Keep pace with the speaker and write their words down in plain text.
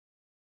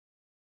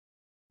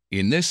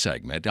In this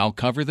segment, I'll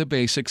cover the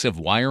basics of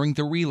wiring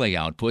the relay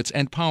outputs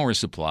and power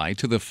supply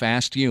to the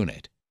FAAST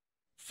unit.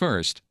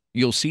 First,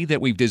 you'll see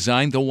that we've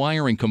designed the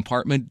wiring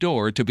compartment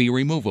door to be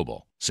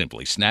removable.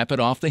 Simply snap it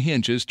off the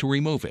hinges to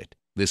remove it.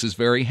 This is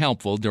very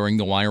helpful during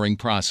the wiring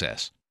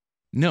process.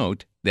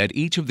 Note that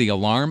each of the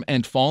alarm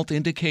and fault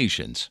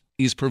indications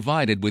is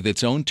provided with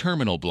its own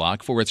terminal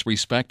block for its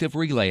respective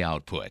relay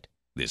output.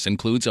 This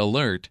includes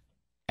Alert,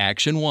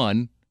 Action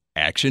 1,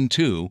 Action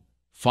 2,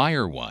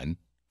 Fire 1,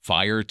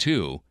 Fire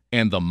 2,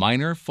 and the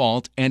Minor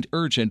Fault and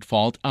Urgent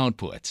Fault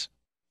outputs.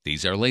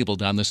 These are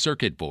labeled on the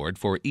circuit board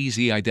for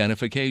easy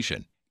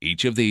identification.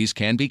 Each of these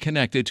can be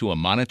connected to a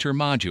monitor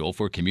module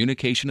for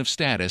communication of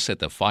status at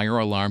the fire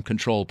alarm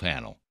control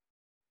panel.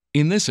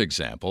 In this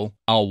example,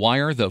 I'll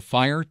wire the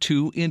Fire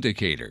 2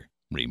 indicator.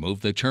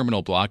 Remove the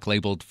terminal block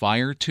labeled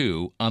Fire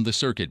 2 on the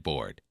circuit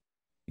board.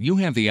 You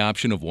have the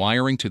option of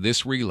wiring to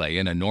this relay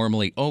in a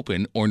normally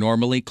open or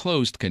normally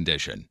closed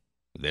condition.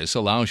 This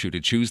allows you to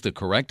choose the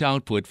correct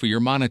output for your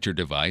monitor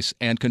device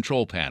and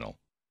control panel.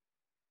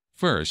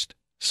 First,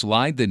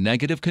 slide the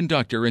negative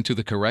conductor into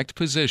the correct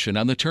position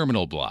on the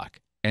terminal block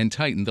and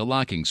tighten the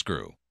locking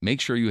screw.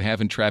 Make sure you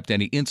haven't trapped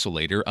any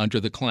insulator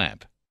under the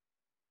clamp.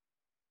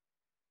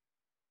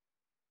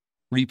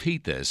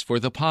 Repeat this for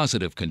the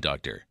positive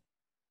conductor.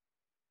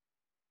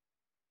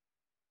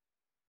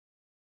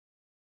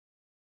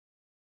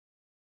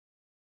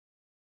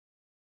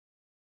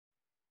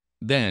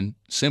 Then,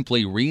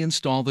 simply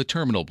reinstall the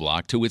terminal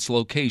block to its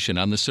location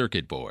on the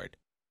circuit board.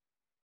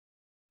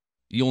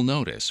 You'll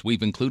notice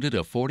we've included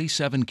a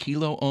 47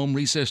 kilo ohm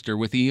resistor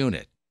with the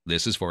unit.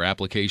 This is for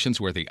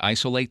applications where the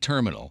isolate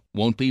terminal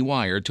won't be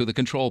wired to the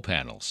control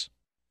panels.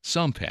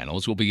 Some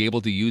panels will be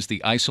able to use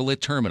the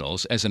isolate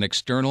terminals as an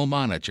external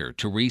monitor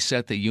to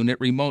reset the unit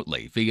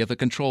remotely via the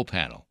control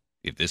panel.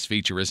 If this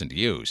feature isn't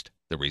used,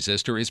 the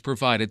resistor is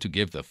provided to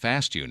give the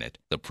FAAST unit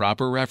the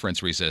proper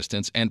reference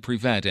resistance and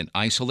prevent an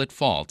isolate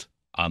fault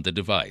on the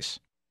device.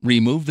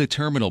 Remove the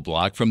terminal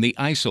block from the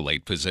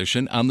isolate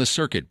position on the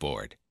circuit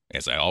board,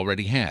 as I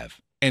already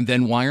have, and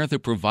then wire the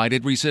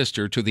provided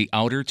resistor to the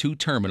outer two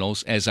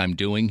terminals as I'm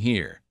doing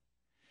here.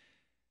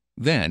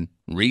 Then,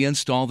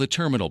 reinstall the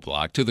terminal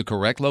block to the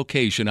correct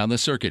location on the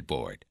circuit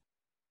board.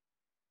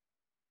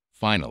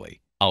 Finally,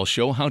 I'll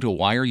show how to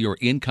wire your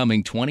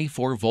incoming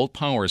 24-volt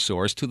power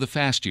source to the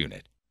FAAST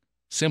unit.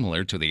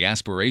 Similar to the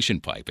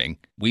aspiration piping,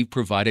 we've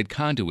provided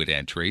conduit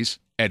entries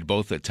at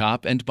both the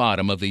top and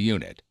bottom of the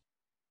unit.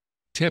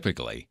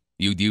 Typically,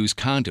 you'd use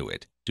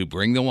conduit to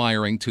bring the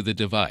wiring to the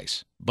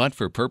device, but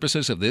for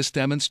purposes of this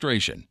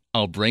demonstration,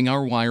 I'll bring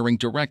our wiring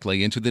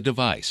directly into the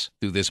device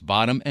through this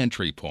bottom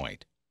entry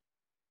point.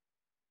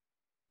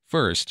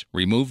 First,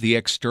 remove the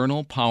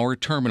external power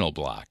terminal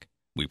block.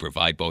 We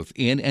provide both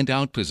in and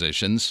out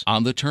positions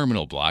on the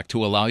terminal block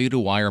to allow you to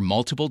wire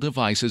multiple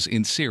devices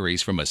in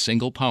series from a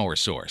single power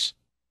source.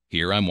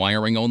 Here I'm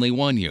wiring only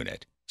one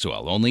unit, so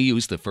I'll only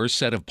use the first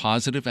set of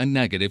positive and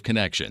negative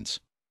connections.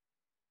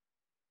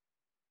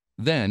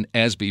 Then,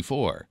 as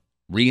before,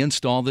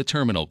 reinstall the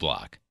terminal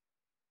block.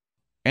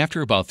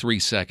 After about 3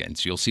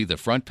 seconds, you'll see the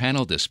front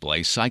panel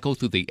display cycle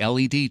through the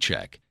LED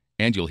check,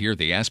 and you'll hear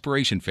the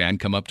aspiration fan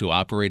come up to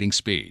operating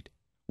speed.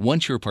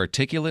 Once your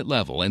particulate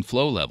level and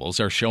flow levels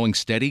are showing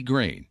steady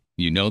green,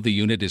 you know the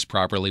unit is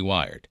properly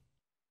wired.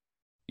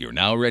 You're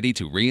now ready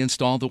to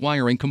reinstall the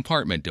wiring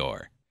compartment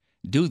door.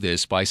 Do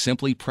this by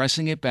simply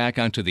pressing it back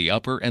onto the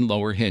upper and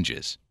lower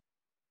hinges.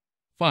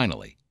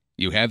 Finally,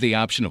 you have the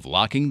option of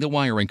locking the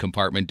wiring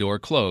compartment door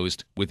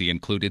closed with the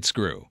included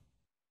screw.